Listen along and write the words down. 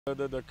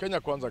The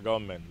Kenya Kwanza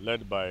government,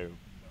 led by,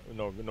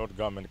 not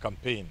government,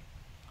 campaign,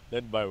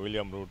 led by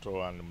William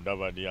Ruto and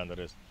Mudavadi and the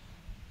rest,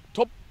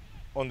 top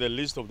on the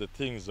list of the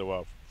things they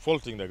were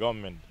faulting the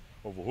government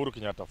of Uhuru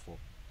Kenyatta for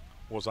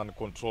was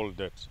uncontrolled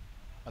debt.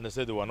 And they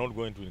said they were not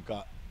going to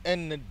incur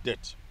any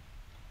debt.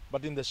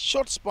 But in the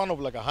short span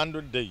of like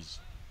 100 days,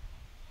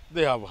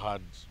 they have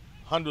had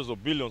hundreds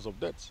of billions of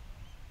debts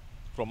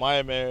from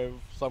IMF,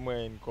 somewhere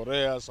in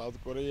Korea, South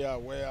Korea,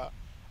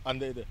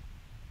 and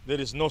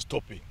there is no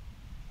stopping.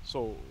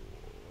 So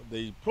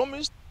they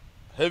promised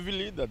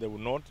heavily that they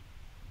would not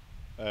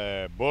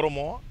borrow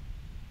more.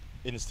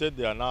 Instead,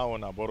 they are now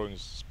on a borrowing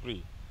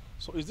spree.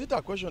 So is it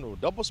a question of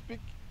doublespeak?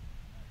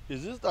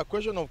 Is it a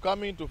question of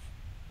coming to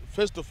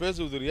face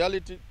with the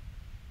reality?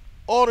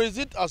 Or is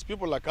it, as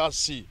people like us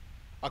see,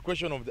 a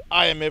question of the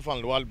IMF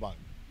and the World Bank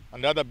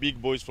and the other big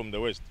boys from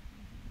the West,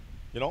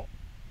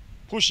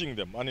 pushing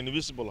them, an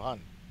invisible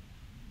hand?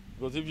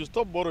 Because if you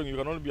stop borrowing, you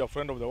cannot be a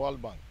friend of the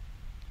World Bank.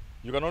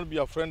 You cannot be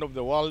a friend of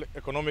the World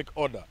Economic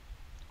Order,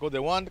 because they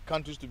want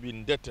countries to be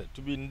indebted,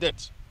 to be in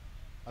debt.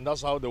 And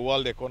that's how the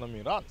world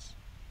economy runs.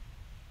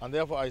 And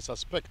therefore, I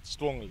suspect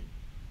strongly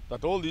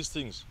that all these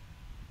things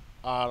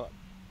are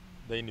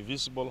the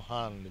invisible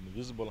hand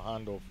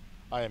of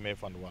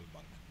IMF and World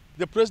Bank.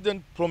 The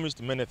president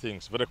promised many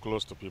things very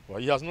close to people.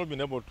 He has not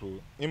been able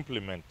to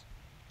implement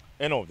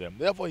any of them.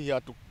 Therefore, he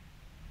had to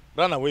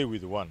run away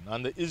with one.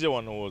 And the easier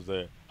one was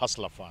the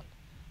Hustler Fund.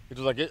 It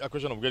was a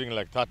question of getting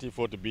like 30,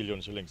 40 billion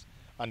shillings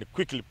and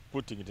quickly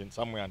putting it in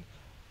somewhere and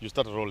you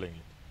start rolling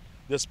it.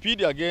 The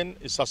speed again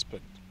is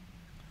suspect,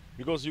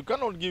 because you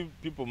cannot give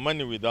people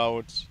money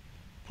without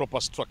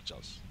proper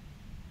structures,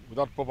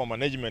 without proper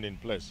management in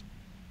place.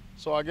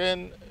 So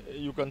again,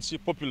 you can see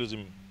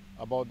populism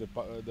about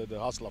the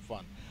Hustler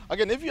Fund.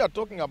 Again, if you are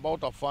talking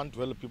about a fund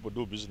to help people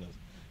do business,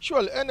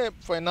 surely any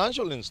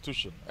financial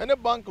institution, any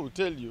bank will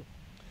tell you,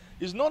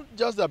 it's not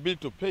just the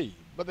ability to pay,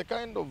 but the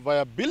kind of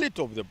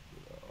viability of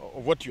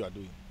what you are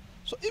doing.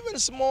 So even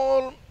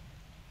small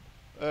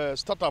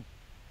startup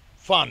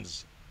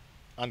funds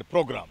and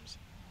programs,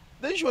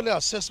 they usually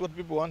assess what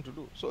people want to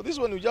do. So this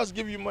one will just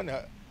give you money,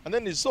 and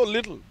then it's so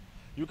little.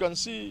 You can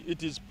see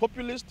it is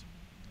populist.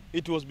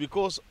 It was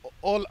because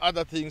all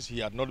other things he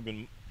had not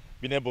been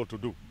able to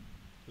do,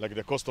 like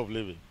the cost of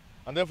living.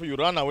 And therefore you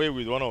run away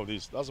with one of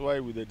these. That's why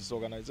with the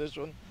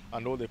disorganization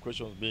and all the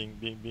questions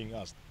being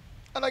asked.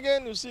 And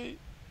again, you see,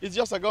 it's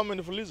just a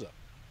government filizer.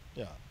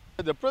 Yeah.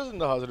 The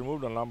president has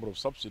removed a number of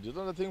subsidies,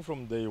 and I think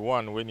from day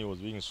one when he was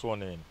being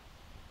sworn in.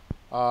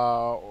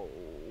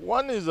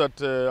 One is that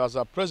as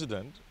a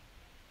president,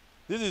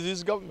 this is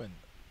his government.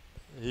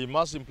 He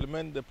must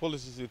implement the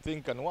policies he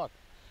thinks can work.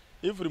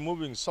 If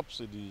removing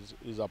subsidies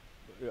is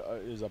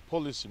a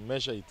policy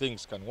measure he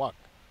thinks can work,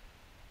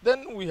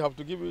 then we have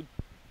to give him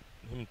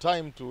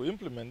time to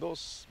implement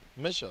those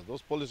measures,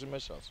 those policy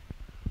measures.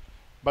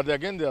 But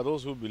again, there are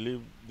those who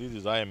believe this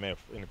is IMF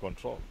in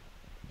control.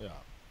 Yeah.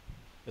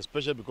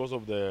 Especially because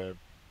of the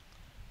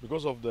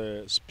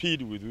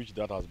speed with which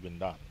that has been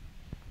done,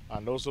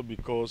 and also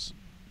because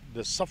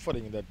the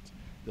suffering that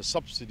the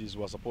subsidies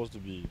were supposed to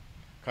be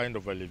kind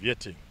of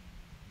alleviating,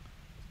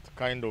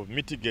 kind of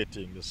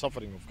mitigating the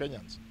suffering of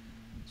Kenyans.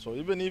 So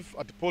even if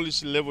at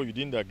policy level you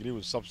didn't agree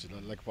with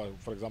subsidies, like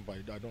for example,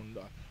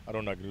 I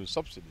don't agree with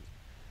subsidies,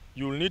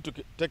 you will need to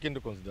take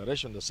into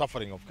consideration the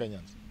suffering of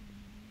Kenyans,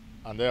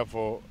 and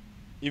therefore,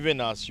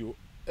 even as you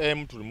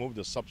aim to remove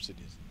the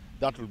subsidies,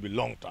 that will be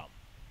long term.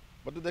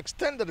 But to the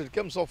extent that it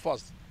came so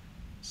fast,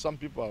 some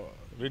people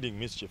are reading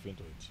mischief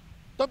into it.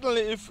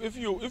 Certainly, if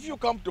you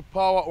come to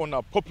power on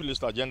a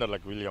populist agenda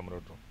like William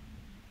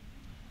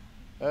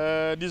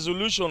Ruto,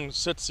 dissolution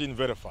sets in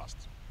very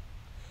fast,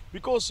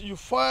 because you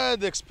fire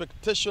the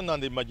expectation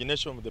and the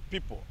imagination of the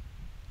people.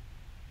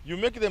 You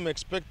make them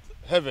expect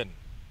heaven,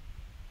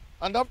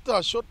 and after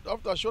a short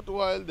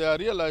while, they are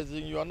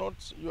realizing you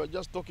are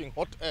just talking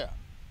hot air.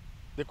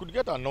 They could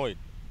get annoyed,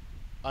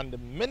 and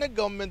many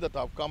governments that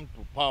have come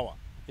to power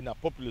in a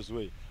populist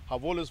way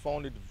have always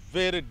found it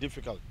very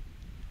difficult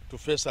to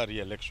face a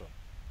re-election.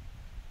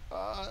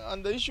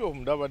 And the issue of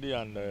Mudavadi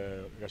and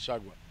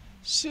Gachagua,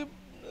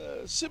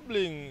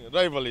 sibling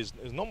rivalry is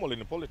normal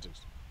in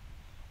politics.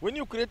 When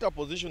you create a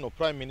position of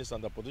prime minister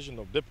and a position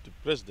of deputy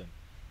president,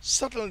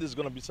 certainly there's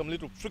going to be some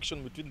little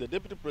friction between the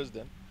deputy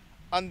president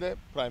and the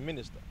prime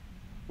minister.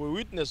 We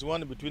witnessed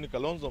one between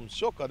Kalonzo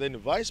Musyoka, then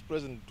vice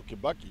president to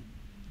Kibaki,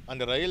 and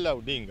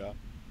Raila Odinga,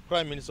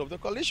 prime minister of the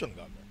coalition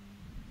government.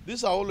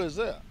 These are always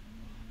there.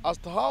 As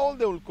to how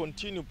they will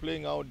continue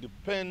playing out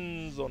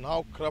depends on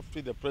how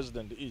crafty the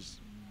president is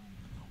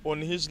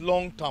on his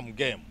long-term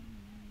game.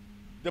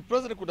 The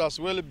president could as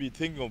well be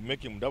thinking of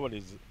making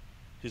Mudavadi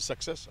his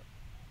successor.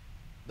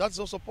 That's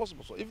also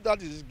possible. So if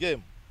that is his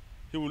game,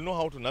 he will know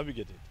how to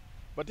navigate it.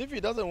 But if he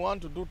doesn't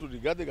want to do to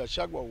Rigathi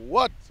Gachagua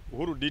what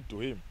Uhuru did to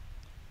him,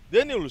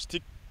 then he will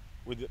stick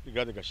with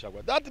Rigathi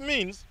Gachagua. That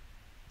means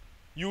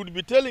you would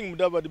be telling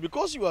Mudavadi,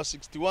 because you are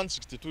 61,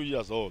 62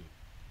 years old,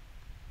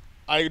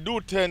 I do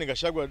 10,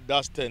 Gachagua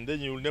does 10,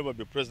 then you will never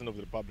be president of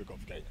the Republic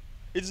of Kenya.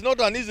 It's not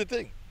an easy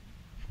thing.